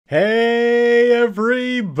Hey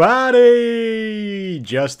everybody!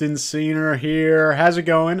 Justin Cena here. How's it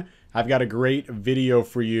going? I've got a great video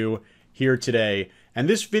for you here today. And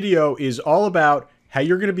this video is all about how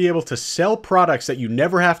you're going to be able to sell products that you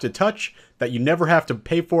never have to touch, that you never have to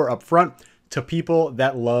pay for up front to people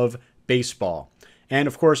that love baseball. And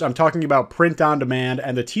of course, I'm talking about print on demand,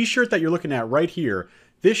 and the t-shirt that you're looking at right here.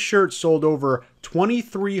 This shirt sold over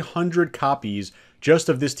 2,300 copies just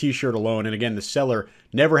of this t-shirt alone. And again, the seller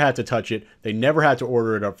never had to touch it. They never had to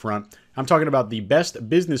order it up front. I'm talking about the best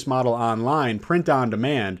business model online, print on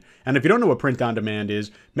demand. And if you don't know what print on demand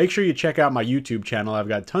is, make sure you check out my YouTube channel. I've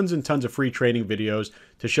got tons and tons of free training videos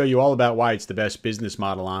to show you all about why it's the best business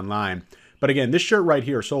model online. But again, this shirt right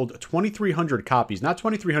here sold 2,300 copies, not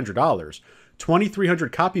 $2,300,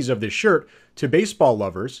 2,300 copies of this shirt to baseball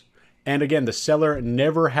lovers. And again, the seller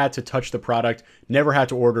never had to touch the product, never had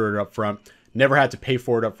to order it up front, never had to pay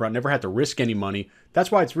for it up front, never had to risk any money. That's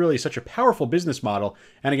why it's really such a powerful business model.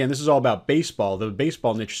 And again, this is all about baseball, the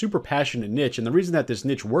baseball niche, super passionate niche. And the reason that this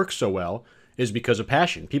niche works so well is because of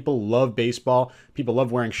passion. People love baseball. People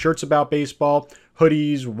love wearing shirts about baseball,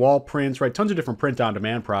 hoodies, wall prints, right? Tons of different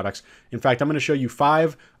print-on-demand products. In fact, I'm going to show you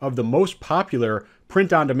 5 of the most popular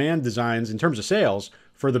print-on-demand designs in terms of sales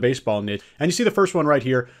for the baseball niche. And you see the first one right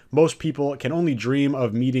here. Most people can only dream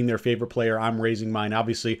of meeting their favorite player. I'm raising mine.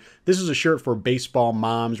 Obviously, this is a shirt for baseball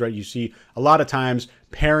moms, right? You see a lot of times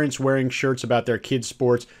parents wearing shirts about their kids'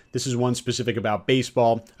 sports. This is one specific about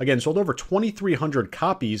baseball. Again, sold over 2,300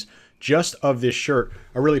 copies just of this shirt,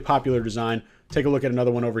 a really popular design. Take a look at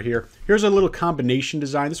another one over here. Here's a little combination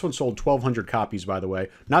design. This one sold 1,200 copies, by the way.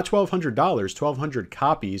 Not $1,200, 1,200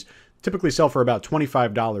 copies. Typically sell for about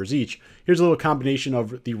 $25 each. Here's a little combination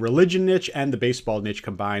of the religion niche and the baseball niche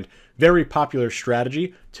combined. Very popular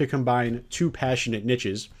strategy to combine 2 passionate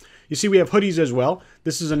niches. You see we have hoodies as well.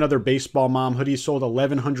 This is another baseball mom hoodie, sold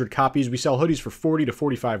 1,100 copies. We sell hoodies for $40 to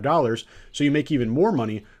 $45, so you make even more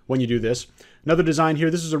money when you do this. Another design here,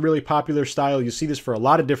 this is a really popular style. You see this for a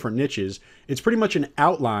lot of different niches. It's pretty much an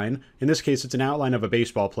outline. In this case, it's an outline of a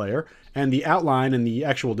baseball player. And the outline and the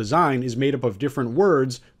actual design is made up of different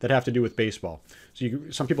words that have to do with baseball. So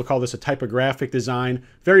some people call this a typographic design.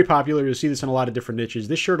 Very popular. You'll see this in a lot of different niches.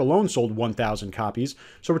 This shirt alone sold 1,000 copies.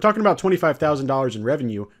 So we're talking about $25,000 in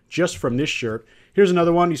revenue just from this shirt. Here's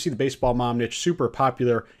another one. You see the baseball mom niche, super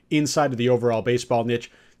popular inside of the overall baseball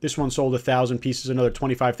niche. This one sold 1,000 pieces, another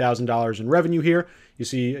 $25,000 in revenue here. You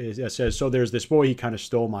see it says, so there's this boy, he kind of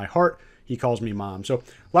stole my heart. He calls me mom. So a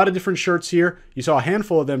lot of different shirts here. You saw a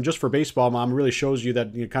handful of them just for baseball mom. It really shows you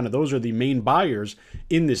that kind of those are the main buyers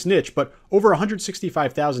in this niche. But over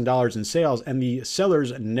 $165,000 in sales, and the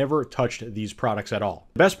sellers never touched these products at all.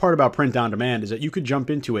 The best part about print on demand is that you could jump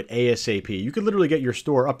into it ASAP. You could literally get your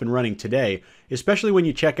store up and running today, especially when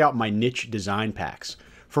you check out my niche design packs.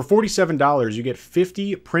 For $47, you get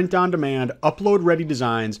 50 print-on-demand, upload-ready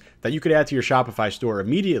designs that you could add to your Shopify store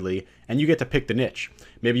immediately, and you get to pick the niche.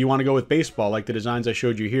 Maybe you want to go with baseball, like the designs I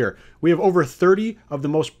showed you here. We have over 30 of the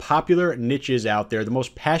most popular niches out there, the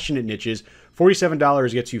most passionate niches.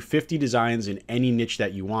 $47 gets you 50 designs in any niche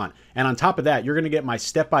that you want. And on top of that, you're going to get my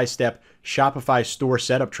step-by-step Shopify store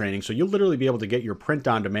setup training, so you'll literally be able to get your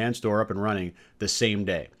print-on-demand store up and running the same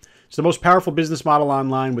day. It's the most powerful business model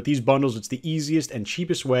online. With these bundles, it's the easiest and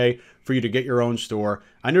cheapest way for you to get your own store.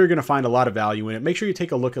 I know you're going to find a lot of value in it. Make sure you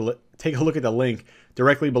take a look at the link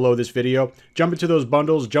directly below this video. Jump into those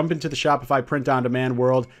bundles, jump into the Shopify print-on-demand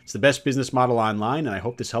world. It's the best business model online, and I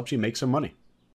hope this helps you make some money.